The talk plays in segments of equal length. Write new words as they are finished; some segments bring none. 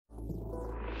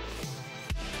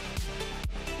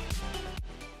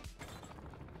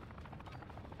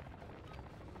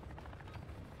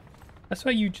I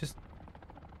swear you just...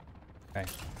 Okay.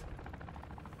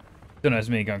 Don't know if it's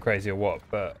me going crazy or what,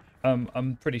 but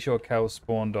I'm pretty sure Kel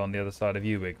spawned on the other side of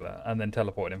you, Wiggler, and then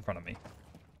teleported in front of me.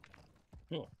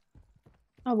 Oh.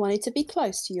 I wanted to be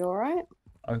close to you, alright?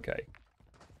 Okay.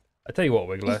 I tell you what,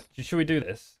 Wiggler, should we do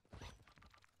this?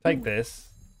 Take this,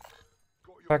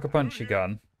 pack a punchy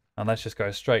gun, and let's just go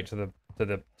straight to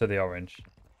the orange.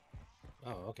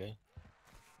 Oh, okay.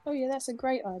 Oh yeah, that's a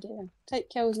great idea. Take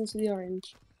Kells into the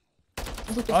orange.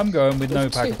 I'm going with no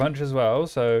pack a punch as well,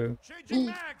 so...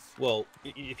 Well,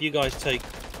 if you guys take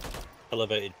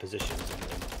elevated positions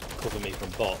and cover me from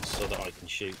bots so that I can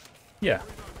shoot. Yeah.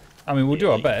 I mean, we'll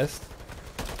do our best.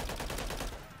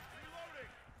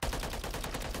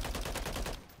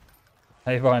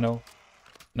 Hey, Vinyl.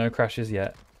 No crashes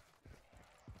yet.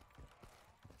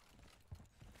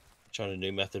 Trying a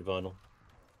new method, Vinyl.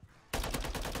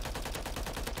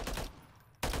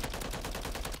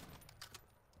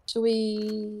 Shall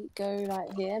we go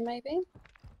like here, maybe?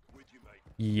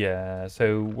 Yeah,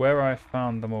 so where I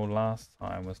found them all last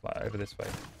time was like over this way.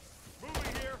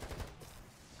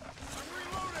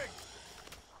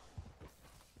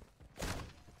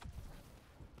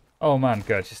 Oh man,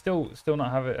 good. You still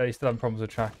not have it. You still having problems with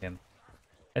tracking.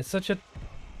 It's such a.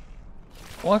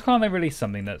 Why can't they release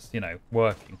something that's, you know,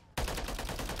 working?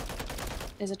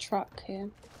 There's a truck here.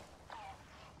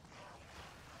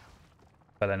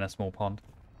 But in a small pond.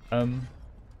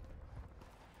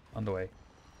 Underway.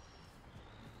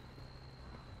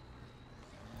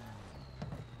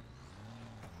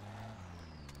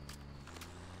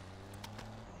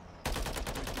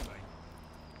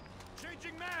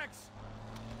 Changing mags.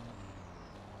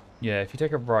 Yeah, if you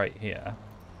take a right here,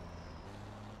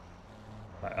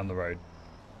 like on the road,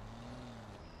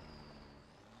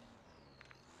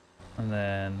 and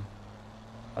then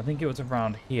I think it was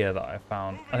around here that I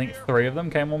found. I think 3 of them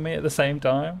came on me at the same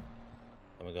time.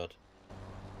 Oh my god.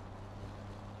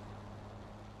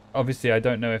 Obviously, I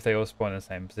don't know if they all spawn in the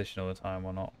same position all the time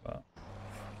or not, but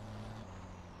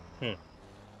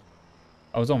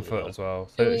I was on foot as well.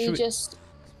 So Should we just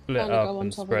split kinda up go on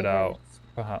and top of spread the out, roof?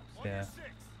 perhaps? Yeah.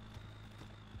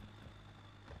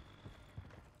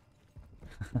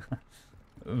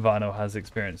 Vinyl has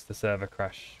experienced the server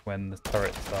crash when the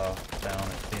turrets are down,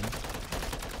 it seems.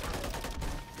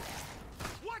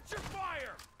 Watch your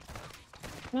fire.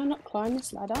 Can I not climb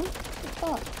this ladder? What the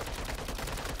fuck?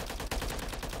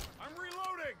 I'm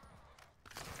reloading.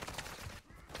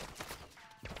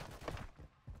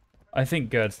 I think,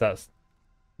 Gerds, that's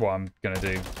what I'm going to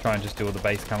do. Try and just do all the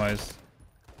base camos.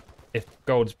 If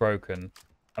gold's broken,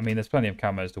 I mean, there's plenty of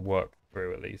camos to work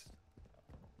through at least.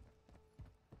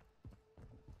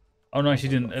 Oh no, she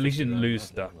didn't. At least she didn't lose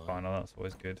stuff. Fine, oh, that's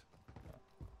always good.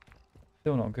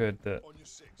 Still not good that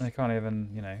they can't even,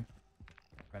 you know,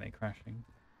 any crashing.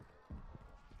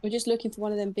 We're just looking for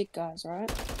one of them big guys, right?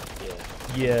 Yeah.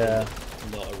 Yeah.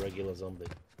 Not a regular zombie.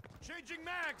 Changing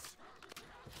mags.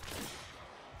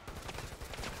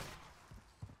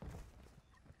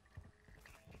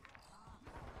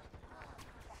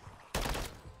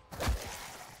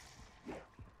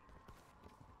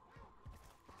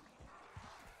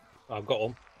 I've got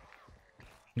one.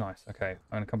 Nice. Okay, I'm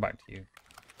gonna come back to you.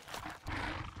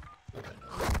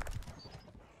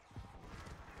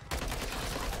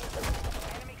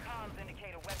 Enemy comms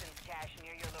indicate a weapons cache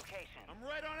near your location. I'm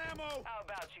right on ammo. How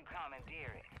about you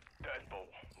commandeer it? Deadbolt.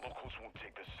 Locals won't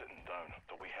take this sitting down.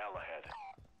 They'll be hell ahead.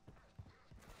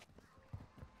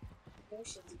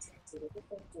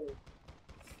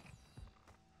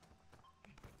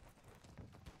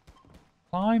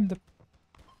 Climb the...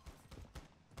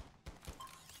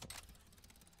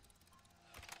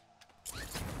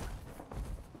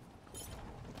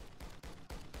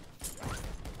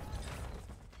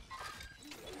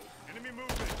 Enemy moving.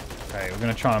 Okay, we're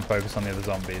gonna try and focus on the other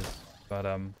zombies, but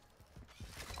there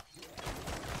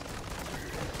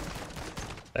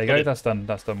you go. That's done.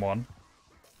 That's done one.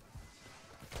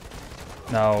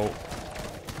 Now,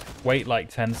 wait like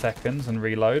 10 seconds and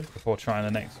reload before trying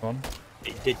the next one.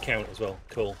 It did count as well.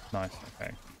 Cool. Nice.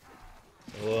 Okay.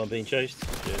 Oh, I'm being chased.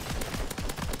 Good.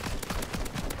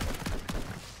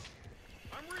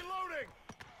 I'm reloading.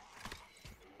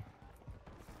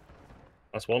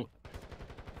 That's one.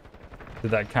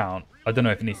 Did that count? I don't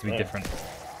know if it needs to be different.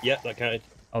 Yeah, that counted.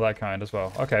 Oh, that counted as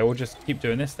well. Okay, we'll just keep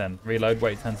doing this then. Reload,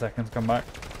 wait 10 seconds, come back.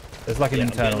 There's like an Yeah,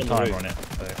 I'm internal getting on the timer on roof. it.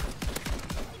 So.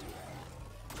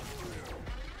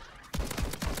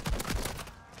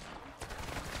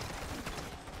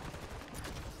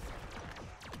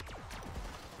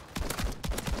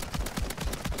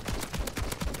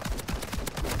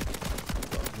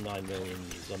 Got 9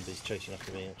 million zombies chasing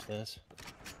after me upstairs.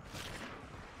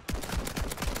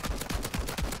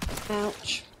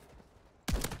 Ouch.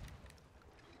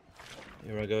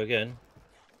 Here I go again.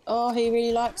 Oh, he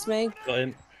really likes me. Got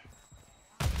him.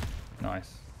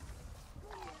 Nice.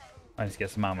 I need to get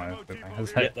some ammo.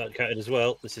 Yep, that counted as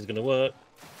well. This is going to work.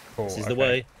 Cool, This is the okay.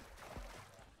 way.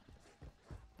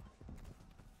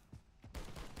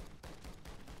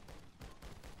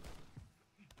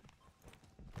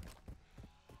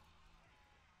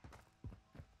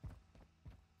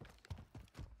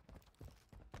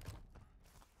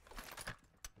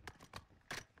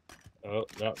 Oh,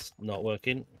 that's not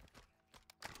working.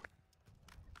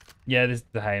 Yeah, this is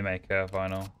the haymaker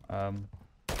vinyl.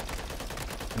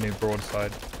 New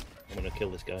broadside. I'm going to kill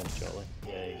this guy shortly.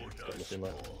 Yeah, he's got nothing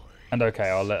left. And okay,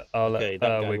 I'll let Okay,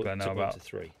 that guy Wiggler know took one about. to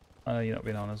 3. You're not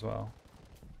been on as well.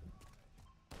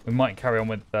 We might carry on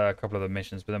with a couple of the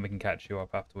missions, but then we can catch you up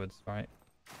afterwards, right?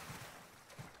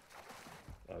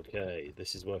 Okay,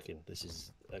 this is working. This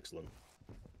is excellent.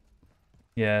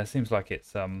 Yeah, it seems like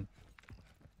it's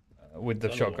with the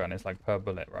It's shotgun, it's like per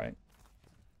bullet, right?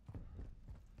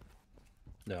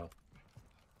 No.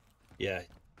 Yeah.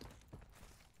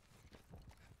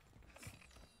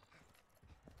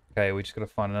 Okay, we just gotta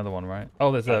find another one, right?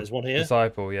 Oh, there's one here.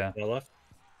 disciple, yeah. On the left.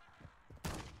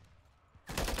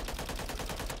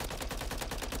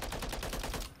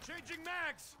 Changing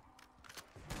mags.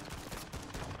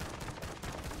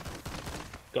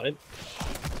 Got him.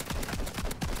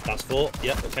 That's 4.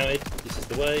 Yep, I counted. This is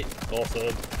the way. Awesome.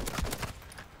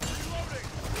 Reloading.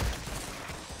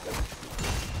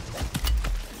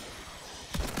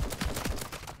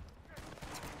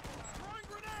 Throwing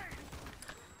grenade.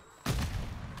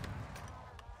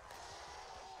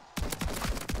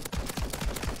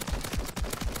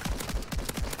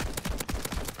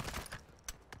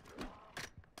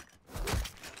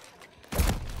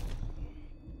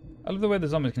 I love the way the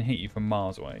zombies can hit you from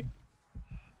miles away.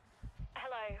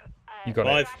 Hello. You got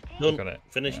 5. it. Done. Got it.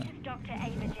 Finished. Yeah. Dr.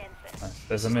 Ava Jensen, Nice. There's a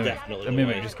This is mimic. definitely The the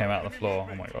mimic way. just came out of the floor.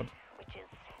 Oh my god. which is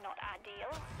not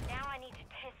ideal. Now I need to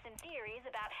test some theories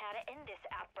about how to end this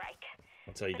outbreak.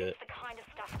 That's how you But do it's it. the kind of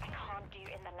stuff I can't do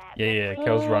in the lab. Yeah, yeah.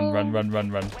 Kells, run, run, run,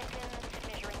 run, run. Weapons,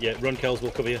 measuring Yeah, run, Kells,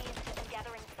 we'll cover you. and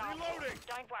gathering samples. Reloading.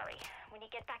 Don't worry. When you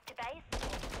get back to base,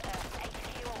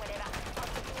 HQ or whatever,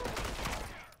 I'll give you all the details.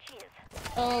 Cheers.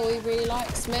 Oh, he really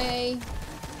likes me.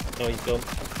 No, he's gone.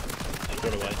 He's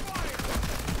run away.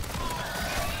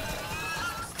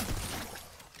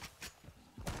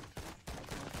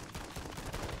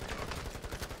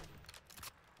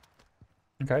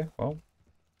 Okay, well.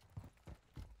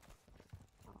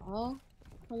 Oh,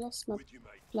 I lost my With you,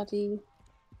 mate. bloody...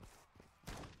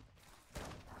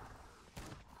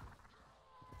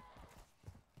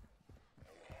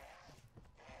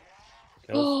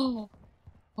 Kells.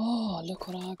 Oh, look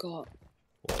what I got.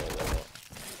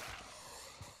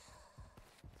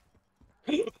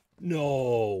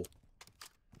 No.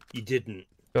 You didn't.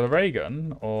 Got a ray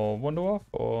gun or Wonderwolf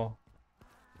or...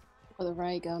 Got the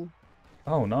ray gun.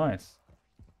 Oh, nice.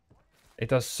 It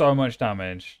does so much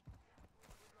damage.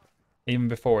 Even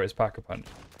before it's Pack-a-Punch.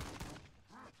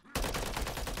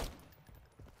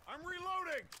 I'm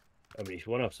reloading. I mean, if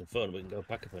you want to have some fun, we can go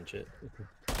Pack-a-Punch it.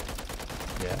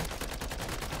 Yeah.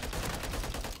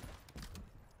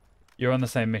 You're on the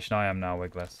same mission I am now,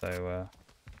 Wiggler, so...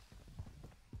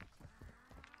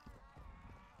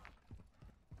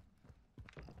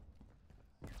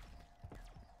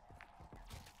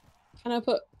 Can I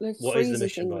put the What is the freezer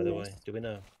mission, thing by on the this? way? Do we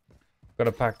know? Got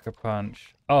a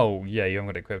Pack-a-Punch. Oh, yeah, you haven't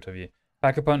got it equipped, have you?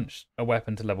 Pack-a-Punch, a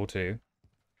weapon to level 2.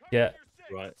 Get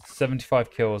Right. 75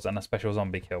 kills and a special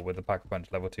zombie kill with the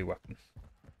Pack-a-Punch level 2 weapon.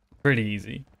 Pretty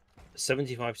easy.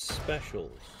 75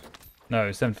 specials.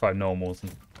 No, 75 normals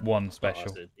and 1 Oh,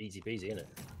 special. that's easy peasy, isn't it?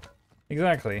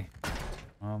 Exactly.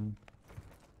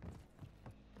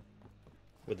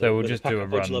 With So we'll with just do a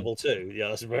Pack-a-Punch run. level 2. Yeah,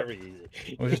 that's very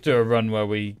easy. We'll just do a run where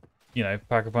we, you know,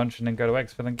 Pack-a-Punch and then go to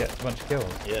Exfil and get a bunch of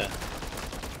kills. Yeah.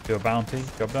 Do a bounty,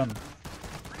 job done.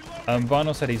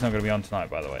 Vinyl said he's not going to be on tonight,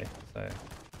 by the way. So,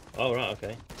 Oh, right,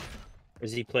 okay.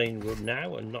 Is he playing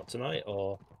now and not tonight,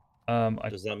 or I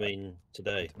does that mean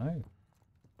today? don't know.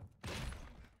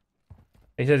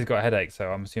 He says he's got a headache,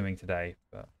 so I'm assuming today.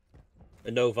 But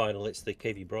And no vinyl, it's the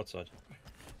KV broadside.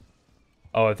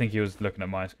 oh, I think he was looking at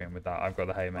my screen with that. I've got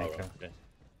the Oh, haymaker. right, okay.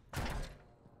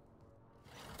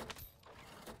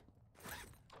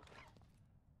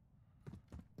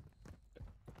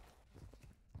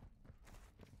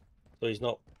 So he's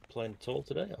not playing at all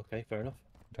today? Okay, fair enough.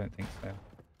 I don't think so.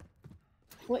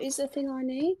 What is the thing I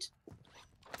need?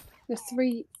 The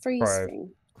freeze Cryo.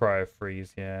 thing. Cryo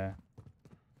freeze, yeah.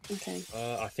 Okay.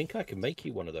 I think I can make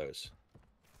you one of those.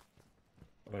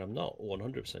 I mean, I'm not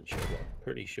 100% sure, but I'm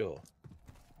pretty sure.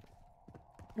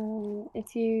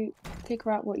 If you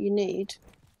figure out what you need.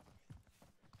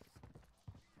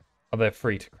 Oh, they're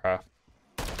free to craft,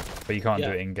 but you can't do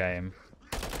Yeah. it in game.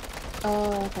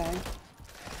 Oh, okay.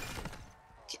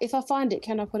 If I find it,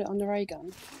 can I put it on the ray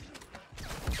gun?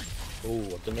 Oh,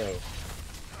 I don't know.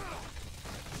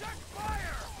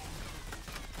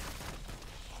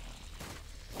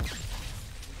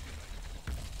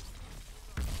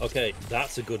 Okay,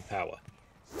 that's a good power.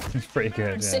 It's pretty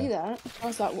good. See Yeah. that? I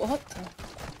was like, what the?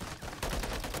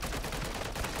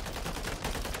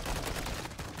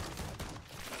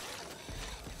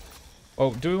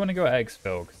 Well, do we want to go at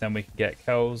exfil? Because then we can get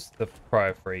Kells the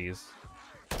cryo freeze.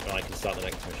 And I can start the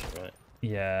next mission, right?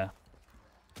 Yeah.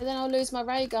 But then I'll lose my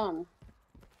ray gun.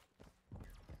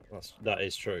 That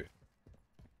is true.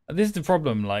 This is the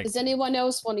problem. Like, Does anyone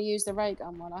else want to use the ray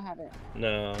gun while I have it?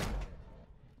 No.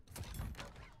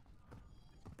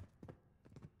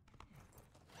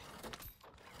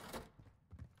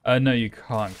 no, you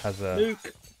can't as a.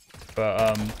 Nuke.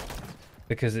 But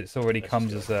because it's already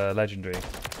comes as a legendary.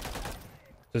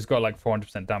 So it's got like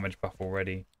 400% damage buff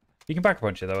already. You can back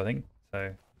punch it though, I think.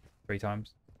 So 3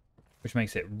 times, which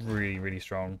makes it really, really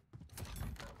strong.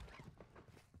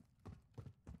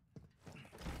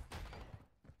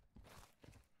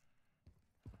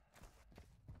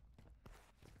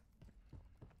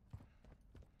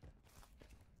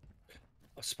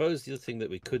 I suppose the other thing that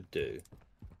we could do.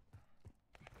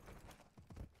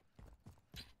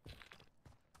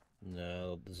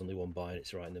 No, there's only one buy and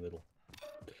it's right in the middle.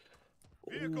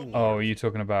 Ooh. Oh, are you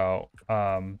talking about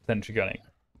sentry gunning?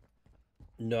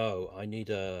 No, I need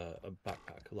a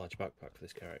backpack, a large backpack for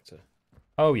this character.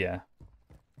 Oh yeah.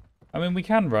 I mean, we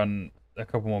can run a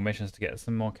couple more missions to get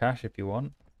some more cash if you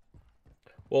want.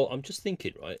 Well, I'm just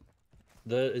thinking, right?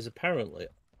 There is apparently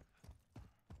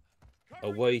a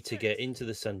way to get into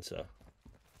the center,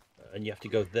 and you have to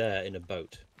go there in a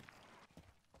boat.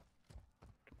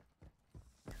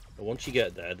 But once you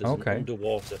get there, there's an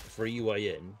underwater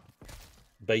freeway in,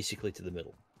 basically to the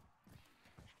middle.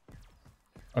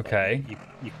 Okay.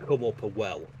 You come up a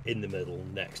well in the middle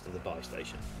next to the buy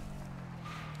station.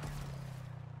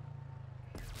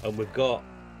 And we've got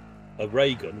a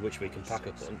ray gun, which we can pack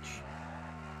a punch.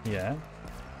 Yeah.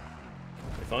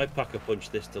 If I pack a punch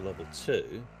this to level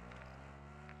 2...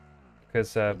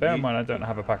 Because bear in mind, I don't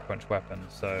have a pack-a-punch weapon,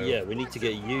 so... Yeah, we need to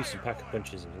get you some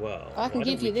pack-a-punches as well. I can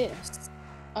give you this.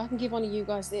 I can give one of you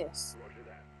guys this.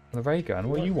 The ray gun?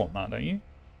 Well, you want that, don't you?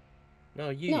 No,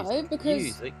 use No, it. because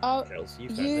Use it. I'll Kels, you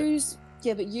found use.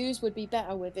 Yeah, but use would be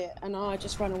better with it, and I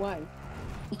just run away.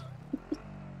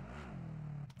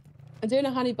 I'm doing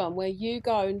a honey bun where you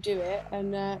go and do it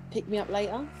and pick me up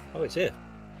later. it. Oh, it's here.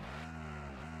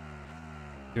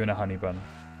 Doing a honey bun.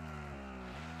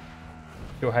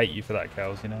 She'll hate you for that,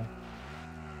 Kels, you know?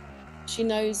 She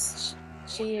knows.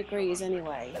 She agrees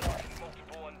anyway.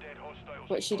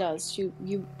 What she does, And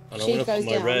she I'm going to goes put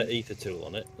my down. rare ether tool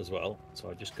on it as well. So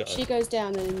I just got. She goes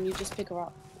down and then you just pick her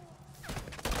up.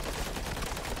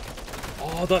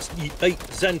 Oh, that's. Hey,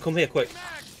 Zen, come here quick.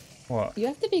 What? You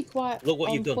have to be quite Look what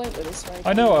on you've done. point with this, right?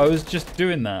 I know, I was just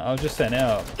doing that. I was just setting it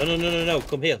up. No.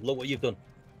 Come here. Look what you've done.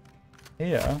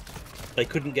 Here? They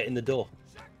couldn't get in the door.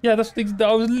 Yeah, that's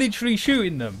I was literally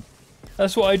shooting them.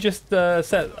 That's what I just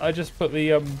set. I just put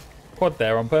the quad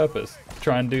there on purpose to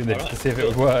try and do this to see if it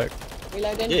would work.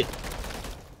 Reloading. Did.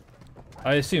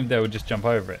 I assumed they would just jump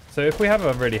over it. So if we have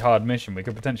a really hard mission, we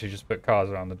could potentially just put cars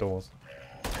around the doors.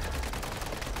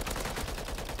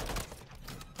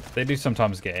 They do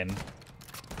sometimes get in.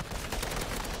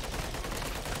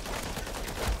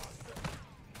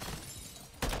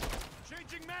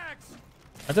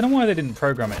 I don't know why they didn't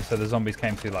program it so the zombies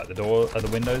came through like the door, the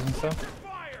windows and stuff.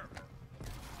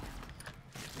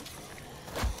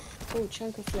 Oh,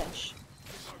 chunk of flesh.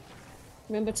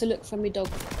 Remember to look for me dog.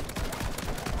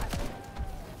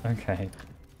 Okay.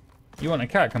 You want a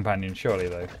cat companion, surely,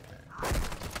 though?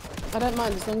 I don't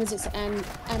mind as long as it's an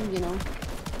animal.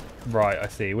 Right, I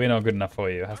see. We're not good enough for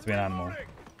you. It has to be an animal.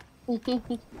 There's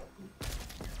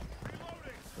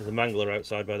a mangler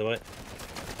outside, by the way.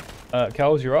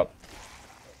 Kels, you're up.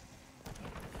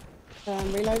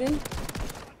 Reloading.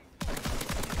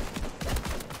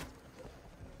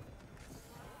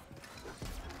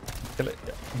 Kill it.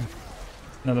 Yeah.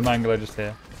 Another mangler just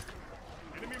here.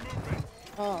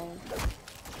 Oh.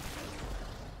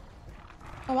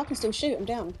 Oh, I can still shoot him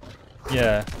down.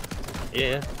 Yeah.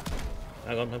 Yeah.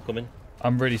 Hang on, I'm coming.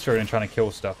 I'm really struggling trying to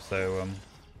kill stuff, so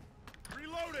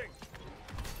Reloading.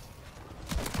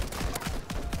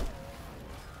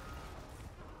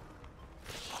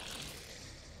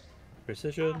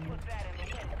 Precision. Who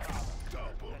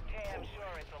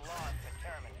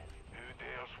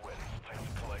dares witness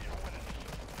takes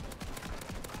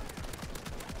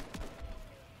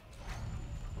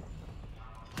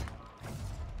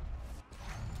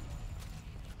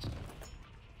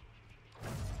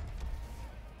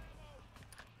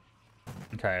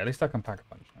Okay, at least I can pack a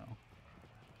punch now.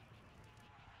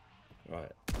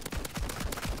 Right.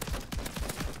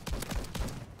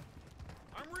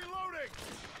 I'm reloading.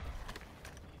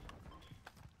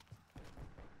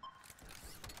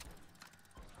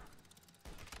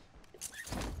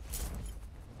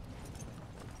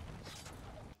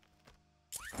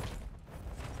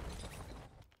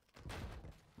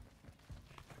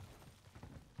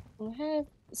 I have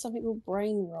something called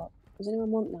brain rot. Does anyone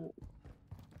want that?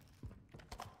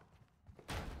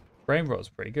 Brain rot's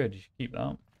pretty good. You should keep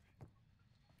that.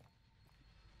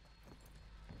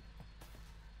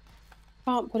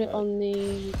 Can't put it Right. on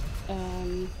the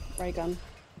ray gun.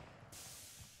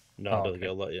 No, Oh, I don't okay. think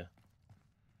I'll let you.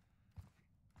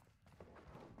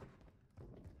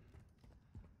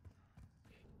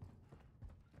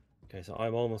 Okay, so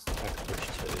I'm almost at pack push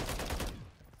 2.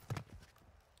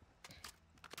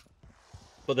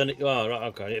 But then, oh, right,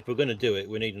 okay. If we're going to do it,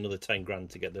 we need another 10 grand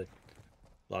to get the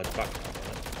large backpack,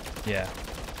 right? Yeah.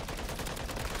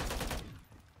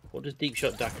 What does deep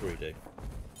shot daiquiri do?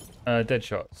 Dead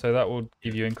shot. So that will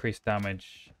give you increased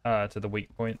damage to the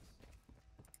weak points.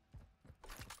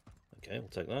 Okay, we'll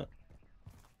take that.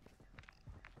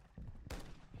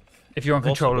 If you're on I've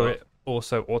also controller, got- it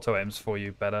also auto aims for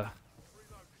you better.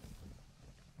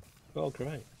 Oh,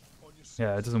 great.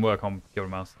 Yeah, it doesn't work on keyboard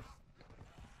and mouse.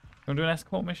 Want to do an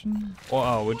escort mission? Or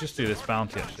oh, we'll just do this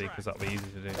bounty actually, because that'll be easy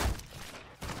to do.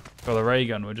 Got the ray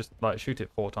gun. We'll just like shoot it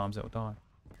 4 times, it'll die.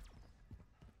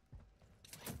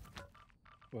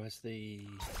 Where's the...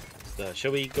 It's there.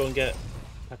 Shall we go and get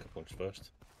pack a punch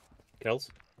first? Kels?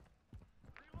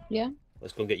 Yeah.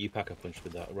 Let's go and get you pack a punch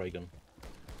with that ray gun.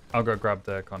 I'll go grab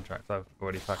the contract. I've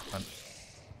already packed a punch.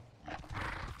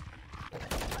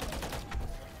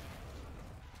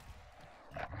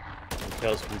 And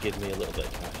Kels can give me a little bit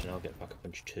of cash and I'll get pack a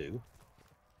punch 2.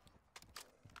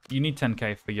 You need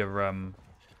 10k for your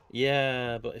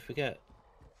Yeah, but if we get...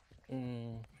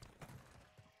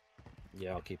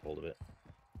 Yeah, I'll keep hold of it.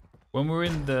 When we're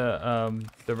in the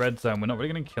red zone, we're not really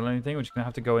gonna kill anything. We're just gonna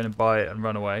have to go in and buy it and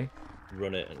run away.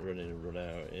 Run it and run in and run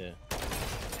out, yeah.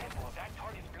 Well, that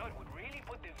target's blood would really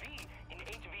put the V in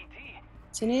HVT.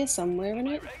 It's in here somewhere, isn't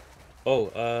it?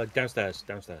 Oh, downstairs,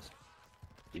 downstairs.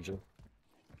 Usually.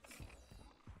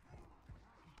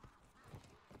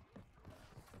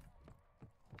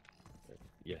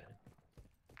 Yeah.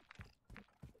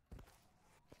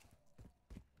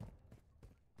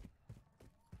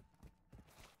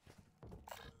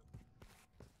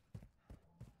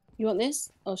 You want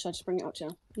this? Or should I just bring it up to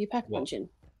you? You pack a What? punch in.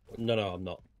 No, no, I'm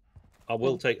not. I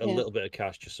will Oh, take a yeah. little bit of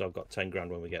cash just so I've got 10 grand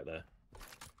when we get there.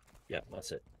 Yeah,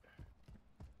 that's it.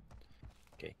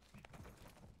 Okay.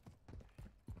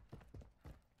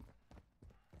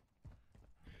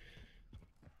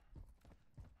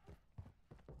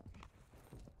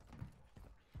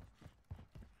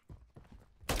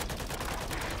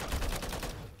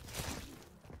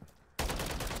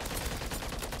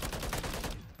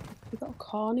 We've got a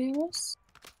car near us.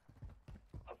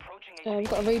 Approaching We've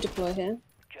got a redeploy here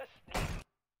just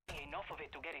enough of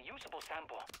it to get a usable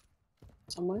sample.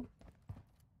 somewhere.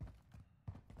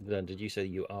 Then did you say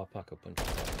you are pack a punch?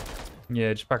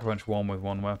 Yeah, just pack a punch 1 with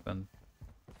 1 weapon.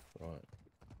 Right.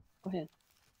 Go here.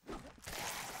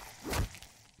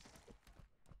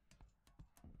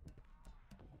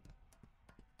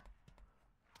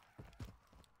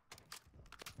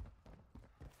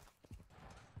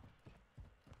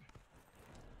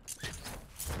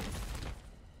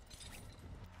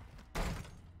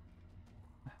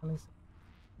 The hell is it?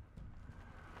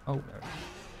 Oh, there it is.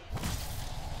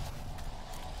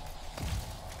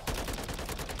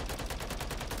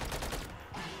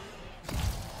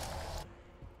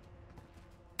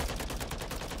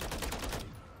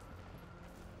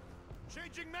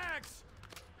 Changing mags.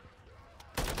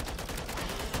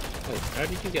 Oh, how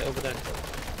did you get over there?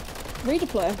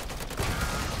 Redeploy.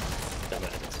 Damn it,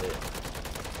 I didn't see it.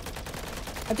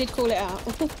 I did call it out.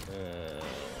 Let's see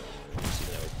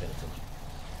now, it's paying attention.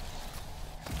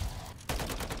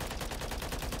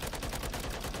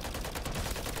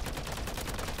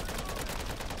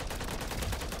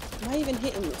 Am I even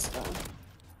hitting this guy?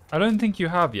 I don't think you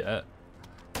have yet.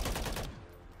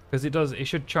 Because it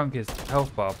should chunk his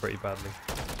health bar pretty badly.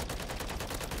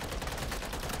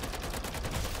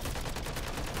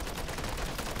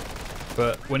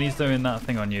 But when he's doing that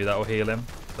thing on you, that will heal him.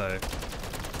 So,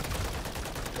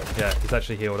 yeah, he's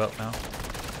actually healed up now.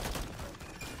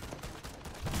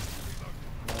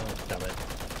 Oh, damn it.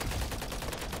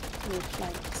 With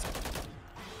flanks.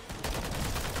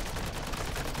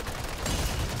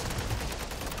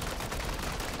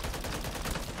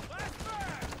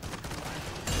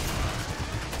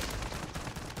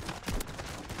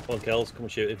 Come on, Kels, come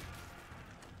and shoot him.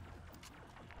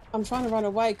 I'm trying to run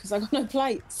away because I got no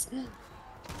plates.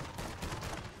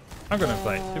 I've got no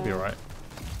plate. Should be alright.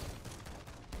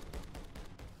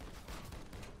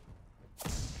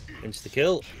 Insta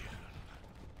kill.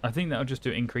 I think that'll just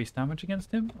do increased damage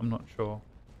against him. I'm not sure.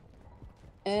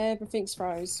 Everything's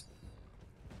froze.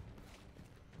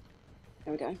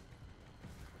 There we go.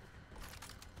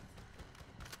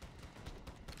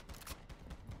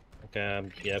 Okay,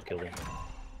 yeah, I've killed him.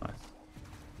 Nice.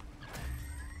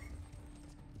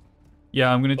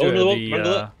 Yeah, I'm gonna do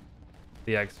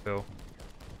the exfil.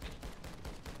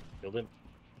 Killed him.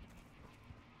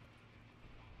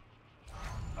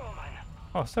 Oh man.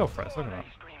 Oh, self threats. Look at that.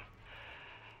 Scream.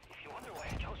 If you wonder why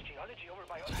I chose geology over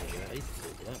biology, Yeah, he's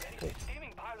killed that. Cool.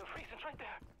 steaming pile of reasons right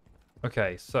there.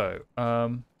 Okay, so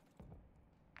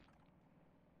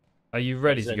are you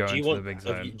ready to Zen, go do you into want, the big do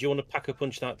zone? you want to pack a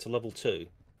punch that to level 2?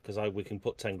 Because we can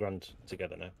put 10 grand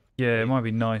together now. Yeah, it might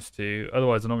be nice to.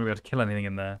 Otherwise, I'm not gonna be able to kill anything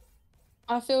in there.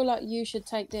 I feel like you should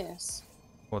take this.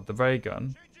 What, the ray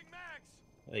gun?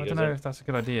 There you I go, don't know Zen. if that's a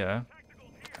good idea.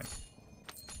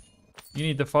 You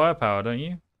need the firepower, don't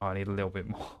you? Oh, I need a little bit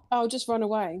more. I'll just run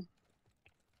away.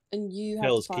 And you have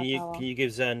Kels, the can firepower. you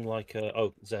give Zen like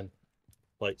oh, Zen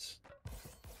plates?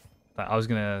 I was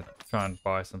gonna try and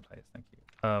buy some plates. Thank you.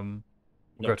 We'll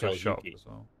No, go to a Kels, you shop keep. as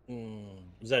well.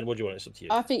 Zen, what do you want? It's up to you.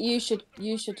 I think you should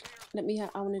let me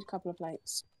I will need a couple of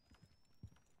plates.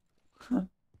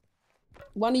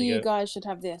 One of There you you go. guys should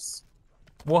have this.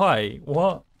 Why?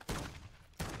 What?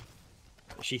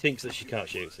 She thinks that she can't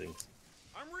shoot things.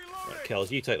 Right,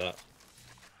 Kels, you take that.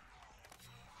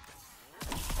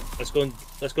 Let's go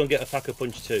and get a pack of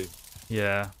punch 2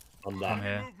 Yeah, on I'm that.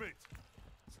 here.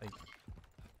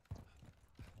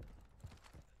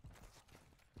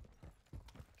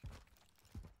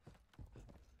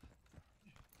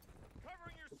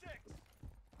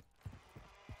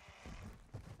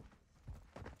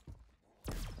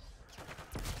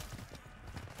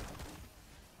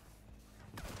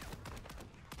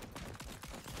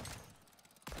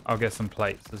 I'll get some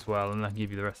plates as well, and I'll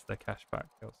give you the rest of the cash back.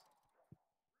 Kels.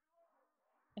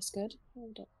 That's good.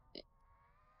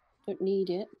 Don't need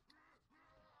it.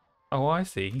 Oh, I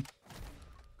see.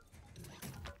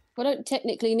 Well, I don't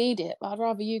technically need it, but I'd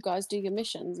rather you guys do your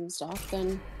missions and stuff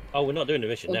than. Oh, we're not doing a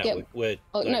mission Or now. get- We're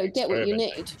Oh like, no, get what you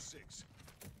experimenting.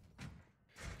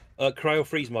 need. Cryo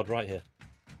freeze mod right here.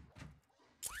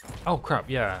 Oh crap!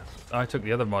 Yeah, I took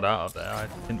the other mod out of there. I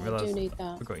didn't I realize. do need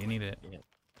that. Forgot you need it.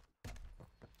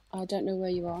 I don't know where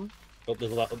you are. Up the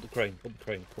crane. Up the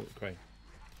crane. Up the crane.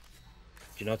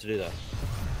 Do you know how to do that?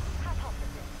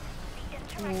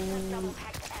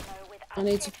 I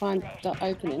need to find the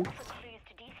opening.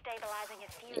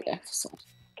 Yeah, so-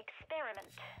 Experiment.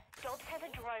 Dobbs has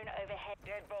a drone overhead.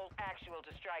 Deadbolt actual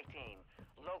to strike team.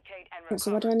 Locate and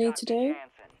So what do I need to do?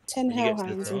 10 When you get to the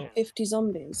hellhounds and top. 50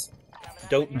 zombies.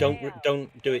 Don't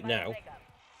do it now.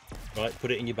 Right,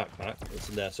 put it in your backpack. It's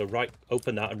in there. So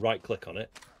open that and right click on it.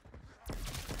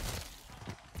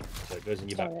 So it goes in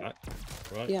your Sorry.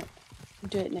 backpack. Right. Yeah. We'll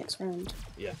do it next round.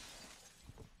 Yeah.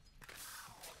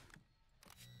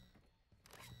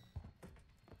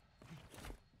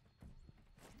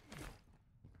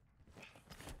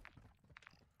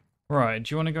 Right.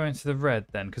 Do you want to go into the red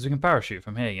then? Because we can parachute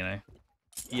from here, you know.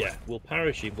 Yeah, we'll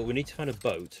parachute, but we need to find a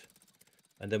boat,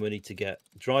 and then we need to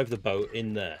drive the boat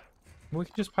in there. We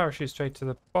can just parachute straight to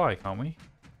the bike, can't we?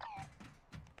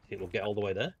 It will get all the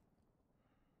way there.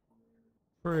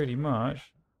 Pretty much.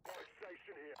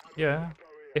 Yeah.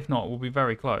 If not, we'll be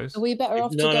very close. Are we better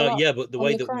off to No, go no, up yeah, but the on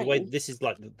way the the way crane? this is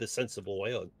like the sensible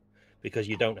way on, because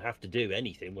you don't have to do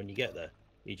anything when you get there.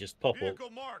 You just pop up,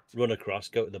 run across,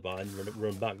 go to the bar, and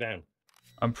run back down.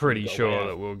 I'm pretty Got a way sure out.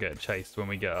 that we'll get chased when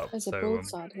we get up. There's a So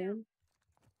broadside here.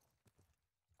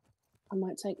 I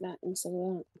might take that instead of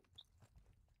that.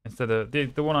 instead of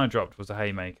the one I dropped was a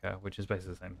haymaker, which is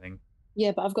basically the same thing.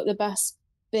 Yeah, but I've got the Bass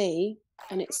B,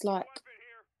 and it's like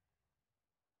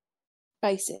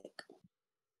basic.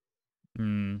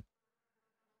 Hmm.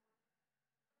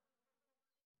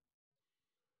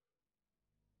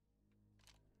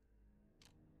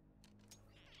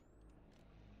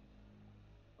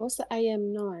 What's the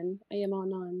AM9?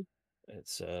 AMR9?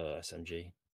 It's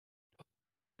SMG,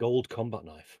 gold combat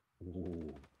knife.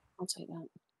 Ooh, I'll take that.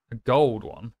 A gold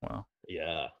one. Wow.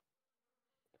 yeah.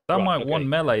 That Right, might okay. one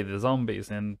melee the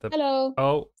zombies in the. Hello.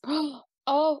 Oh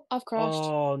Oh, I've crashed.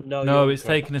 Oh no! no! you're It's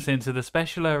correct. taking us into the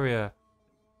special area.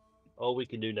 All we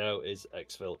can do now is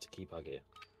exfil to keep our gear.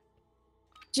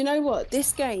 Do you know what?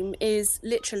 This game is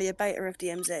literally a beta of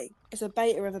DMZ. It's a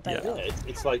beta of a beta. Yeah,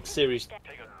 it's like series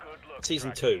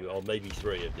season 2 or maybe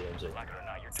 3 of DMZ.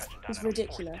 It's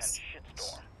ridiculous.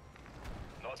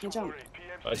 Can I jump?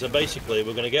 Right, so basically,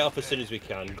 we're going to get off as soon as we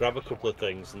can, grab a couple of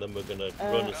things, and then we're going to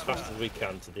run as fast as we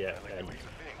can to the end.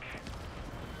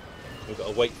 We've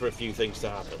got to wait for a few things to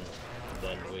happen.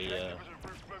 Then we.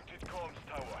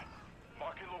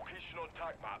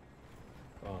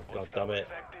 Oh god damn it!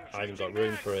 I haven't got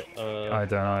room for it. I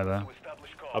don't either.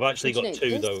 I've actually got What do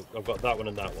you two need, though. I've got that one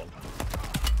and that one.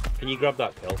 Can you grab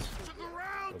that, Kels?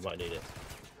 We might need it.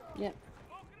 Yep.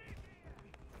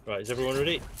 Right, is everyone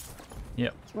ready?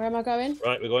 Yep. Where am I going?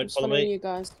 Right, we're going. I'm just Follow following me. you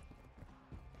guys.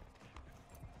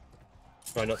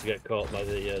 Try not to get caught by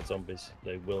the zombies.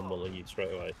 They will muller you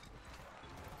straight away.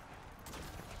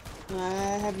 I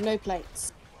have no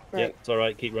plates. Yeah, Right. it's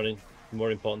alright, keep running.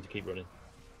 More important to keep running.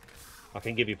 I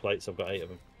can give you plates, I've got 8 of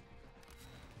them.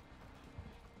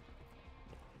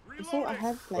 I thought I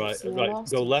had plates. Right,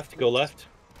 go left, go left.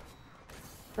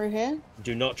 Through here?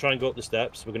 Do not try and go up the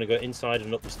steps. We're going to go inside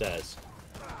and up the stairs.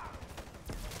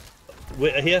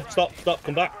 Wait, here, stop,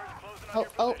 come back.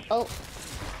 Oh.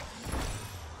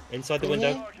 Inside the In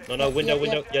window. here? No, window.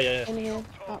 Yep. Yeah. In here,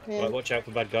 up here. Right, watch out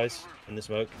for bad guys in the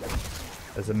smoke.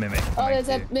 There's a mimic. Oh, coming there's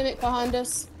a too. mimic behind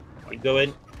us. Keep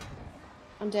going.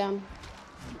 I'm down.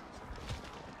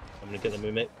 I'm going to get the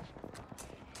mimic.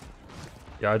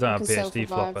 Yeah, I don't I have can PhD self-revive.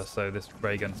 flopper, so this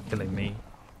ray gun's killing me.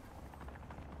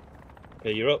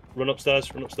 Okay, you're up. Run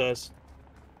upstairs.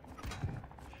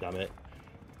 Damn it.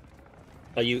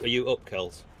 Are you up,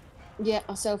 Kels? Yeah,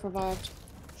 I self-revived.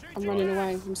 I'm running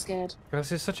away. I'm scared.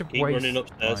 This is such a Keep waste. running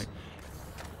upstairs. Like,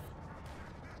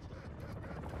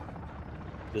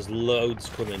 There's loads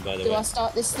coming, by the Do way. I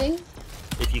start this thing?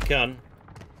 If you can.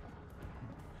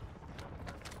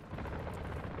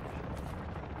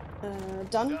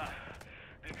 Done?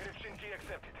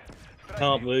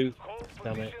 Can't move.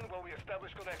 Damn it.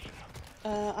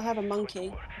 I have a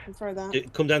monkey. I can throw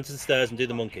that. Come down to the stairs and do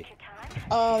the monkey.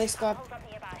 Oh, this guy.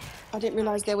 I didn't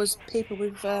realise there was people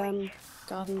with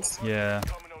gardens. yeah.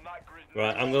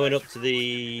 Right, I'm going up to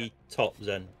the top,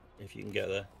 Zen, if you can get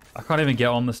there. I can't even get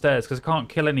on the stairs because I can't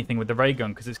kill anything with the ray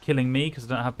gun because it's killing me because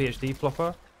I don't have PhD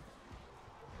flopper.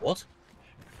 What?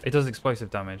 It does explosive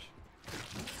damage.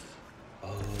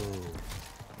 Oh.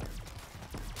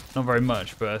 Not very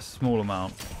much, but a small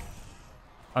amount.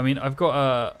 I mean, I've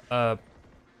got a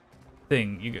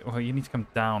thing. Well, you need to come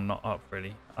down, not up,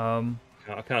 really. I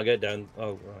can't get down.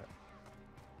 Oh, right.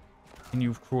 Can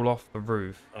you crawl off the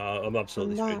roof? I'm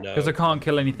absolutely No. screwed now. Because I can't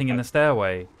kill anything in the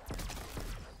stairway.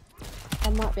 I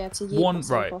might be able to yeet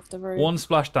myself off the roof. One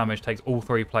splash damage takes all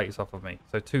 3 plates off of me.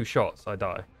 So 2 shots, I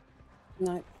die.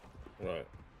 No. Right.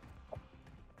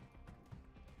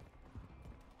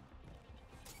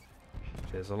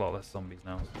 There's a lot less zombies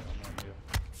now.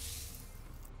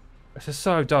 This is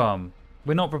so dumb.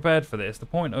 We're not prepared for this. The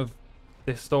point of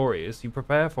this story is you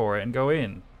prepare for it and go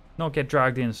in, not get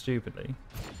dragged in stupidly.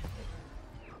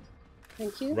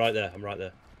 Thank you. Right there. I'm right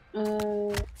there.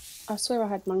 I swear I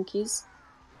had monkeys.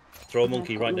 Throw a Yeah,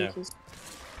 monkey I've got right now. monkeys.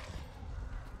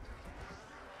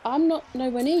 I'm not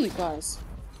nowhere near you guys.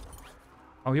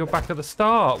 Oh, you're back at the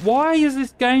start. Why is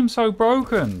this game so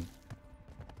broken?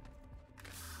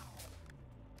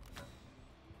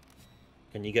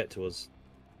 Can you get to us?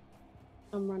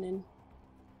 I'm running.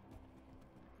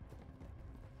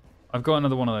 I've got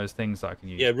another one of those things that I can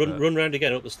use. Yeah, run but- run round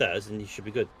again up the stairs, and you should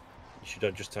be good. You should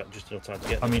have just enough time to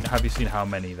get I there. mean, have you seen how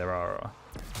many there are?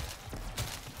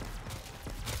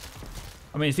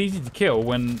 I mean, it's easy to kill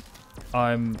when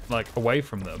I'm, like, away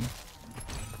from them.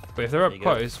 But if they're up There you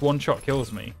go. close, one shot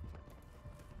kills me.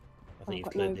 I think I've you've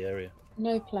got cleared no- the area.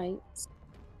 No plates.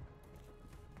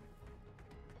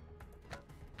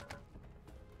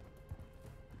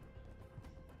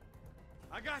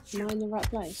 Am I in the right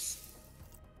place?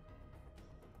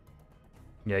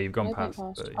 Yeah, you've gone Maybe past.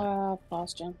 past. But, yeah.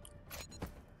 Past Jen.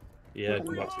 Yeah,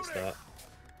 come back to the start.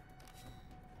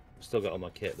 Still got all my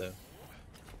kit though.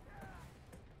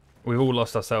 We've all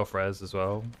lost our self-res as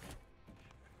well.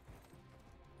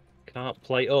 Can't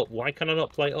plate up. Why can I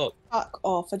not plate up? Fuck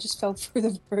off! I just fell through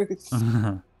the roof.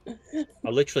 Do I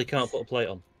literally can't put a plate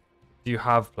on. you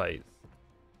have plates?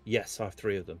 Yes, I have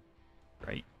 3 of them.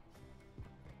 Great.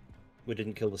 We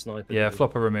didn't kill the sniper. Yeah, did we?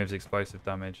 flopper removes explosive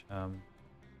damage.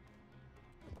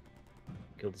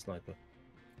 Killed the sniper.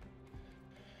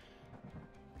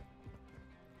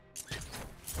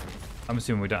 I'm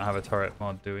assuming we don't have a turret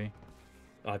mod, do we?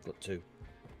 I've got 2.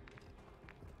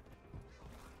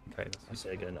 Okay, I that's...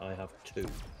 say again, I have 2.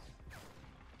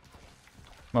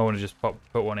 Might want to just put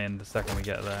one in the second we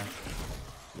get there.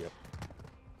 Yep.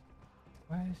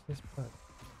 Where is this put?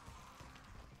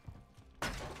 I'm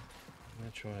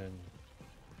gonna try and.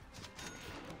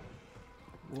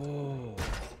 Whoa.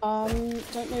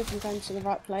 Don't know if I'm going to the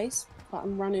right place, but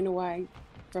I'm running away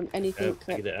from anything that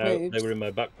Figured it out. moves. They were in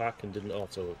my backpack and didn't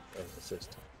auto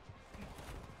assist.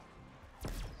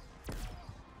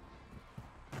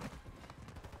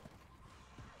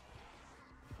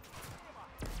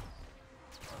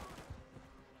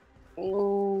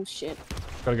 Oh shit.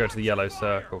 Gotta go to the yellow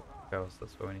circle, girls.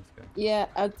 That's where we need to go. Yeah,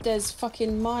 there's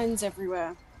fucking mines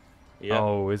everywhere. Yeah.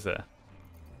 Oh, is there?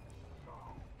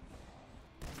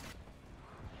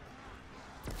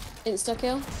 Insta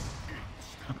kill.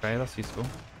 Okay, that's useful.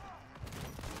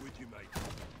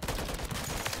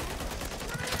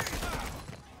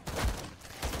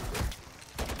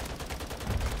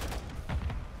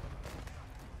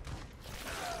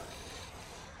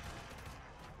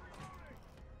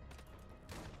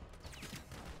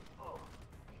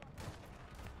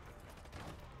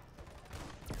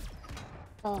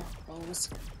 Oh, balls.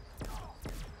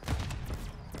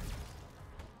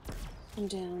 I'm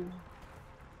down.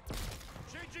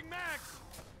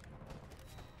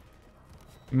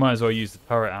 You might as well use the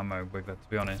turret ammo, Wiggler, to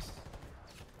be honest.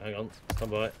 Hang on.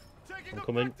 Stand by. I'm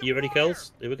coming. You ready,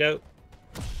 Kels? Here we go.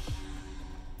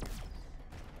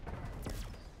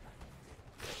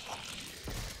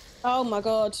 Oh my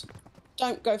god.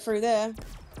 Don't go through there.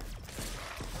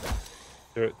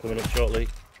 Turret coming up shortly.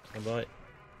 Stand by.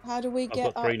 How do we I've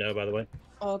get got 3 up? now, by the way.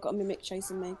 Oh, I've got a mimic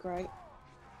chasing me. Great.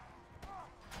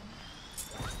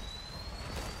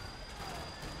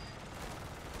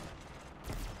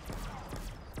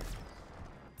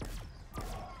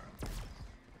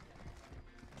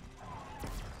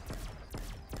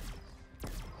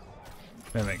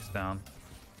 Mimic's down.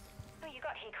 Oh, you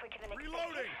got here quicker than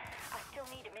expected. I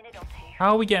still need a minute or two.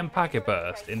 How are we getting packet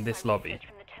burst in this lobby?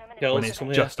 Kels, When it's come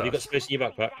here. just Have you got us. space in your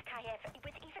backpack?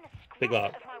 Big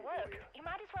lad.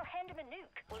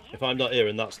 If I'm not here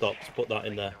and that stops, put that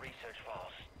in there.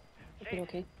 Okay,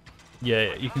 okay.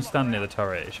 Yeah, you can stand near the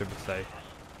turret. It should be safe.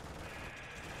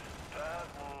 Bad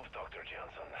move, Dr.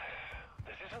 Johnson.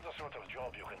 This isn't the sort of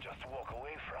job you can just walk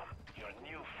away from. Your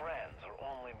new friends are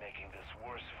only making this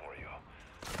worse for you.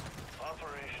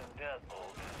 Operation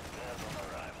Deadbolt is dead on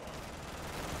arrival.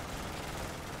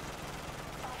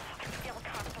 I still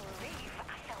can't believe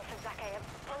I fell for Zakayev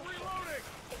bullshit.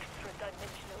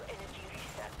 Extra-dimensional energy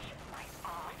research. My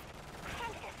ass.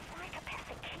 Handed a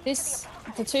psychopathic key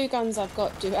to The 2 guns I've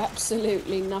got do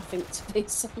absolutely nothing to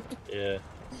these. Yeah.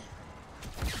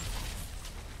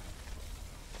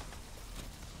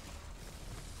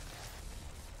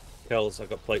 Kels, I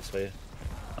got plates for you.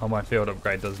 Oh, my field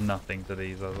upgrade does nothing to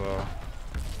these as well.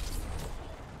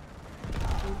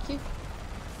 Thank you.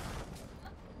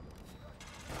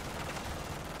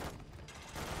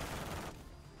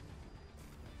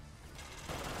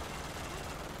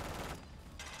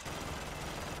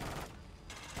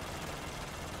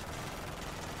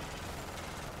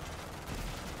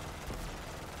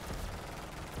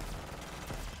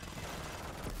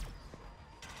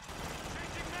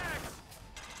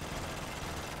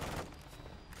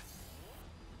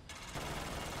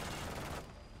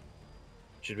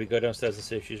 Should we go downstairs and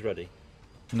see if she's ready?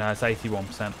 No, it's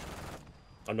 81%.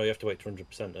 I know you have to wait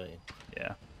 100%, don't you?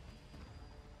 Yeah.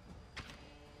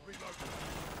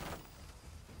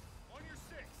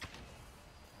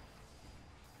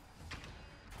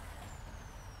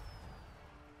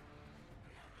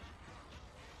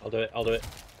 I'll do it, I'll do it.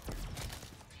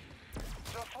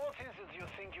 Just what is it you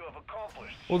think you have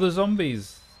accomplished? Well, the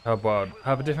zombies have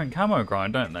a different camo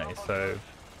grind, don't they? So,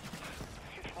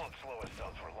 It won't slow us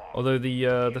down for long. although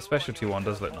the specialty one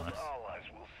does look nice, Allies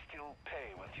will still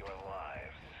pay with your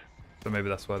lives. so maybe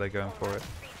that's why they're going for it.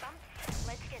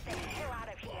 Let's get the hell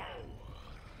out of here.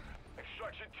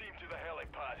 Extraction team to the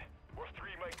helipad. We're 3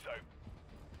 mates out.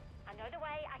 I know the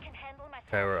way. I can handle myself.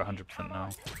 Okay, we're at 100% now.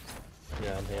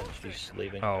 Yeah, I'm here. She's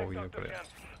leaving. Oh, you got it.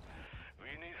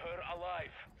 We need her alive.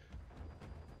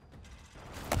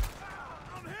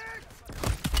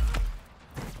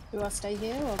 Do I stay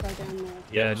here or go down there?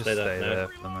 Yeah, just stay stay there now. there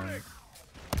for the moment.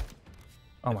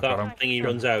 Oh my If god, that I'm thingy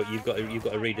runs out, you've got to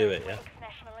redo it, yeah?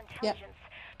 National Yep. intelligence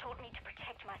taught me to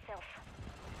protect myself.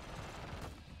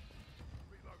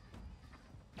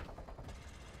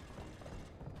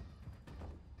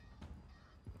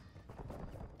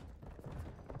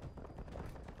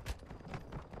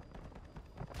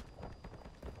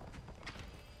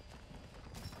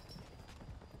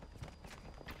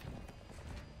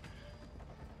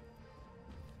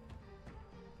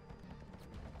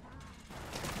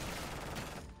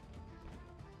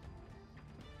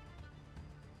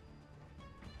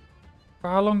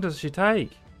 How long does she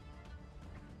take?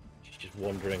 She's just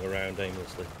wandering around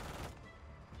aimlessly.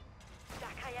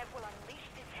 Zakayev will unleash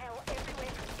this hell everywhere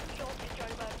from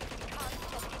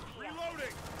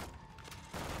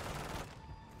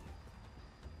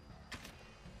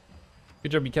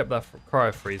Good job you kept that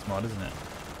cryo freeze mod, isn't it?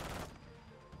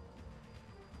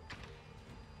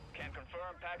 Can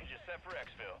confirm package is set for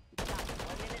exfil.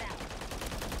 One minute out.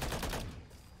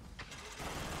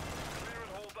 Clear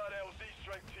and hold that LZ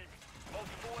strike team.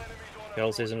 Multiple enemies on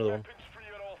Girls, here's another one. weapons for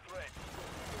you at all threats.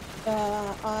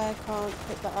 I can't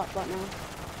pick that up right now.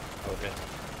 Okay.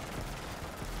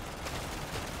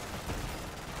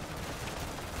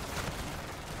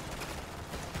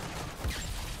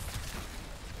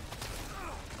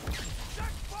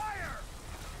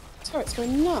 Turret's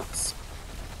going nuts.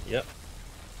 Yep.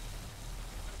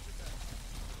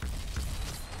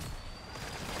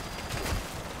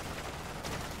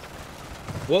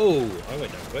 Whoa! I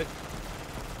went down quick.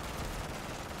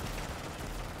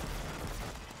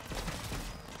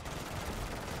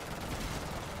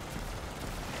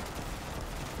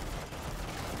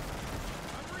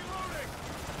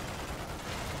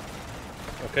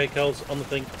 Okay, Kel's on the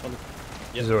thing. On the...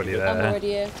 He's already there. I'm already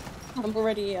here. I'm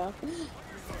already here.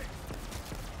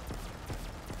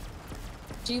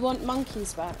 Do you want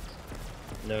monkeys back?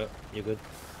 No, you're good.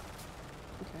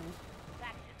 Okay.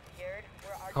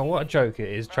 Oh, what a joke it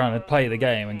is trying to play the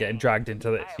game and getting dragged into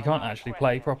this. You can't actually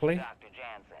play properly. Dr.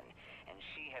 Jansen, and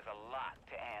she has a lot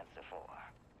to answer for.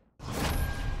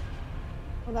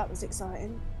 Well, that was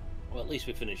exciting. Well, at least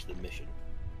we finished the mission,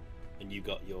 and you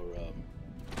got your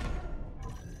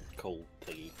coal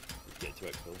thingy to get to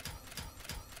exfil.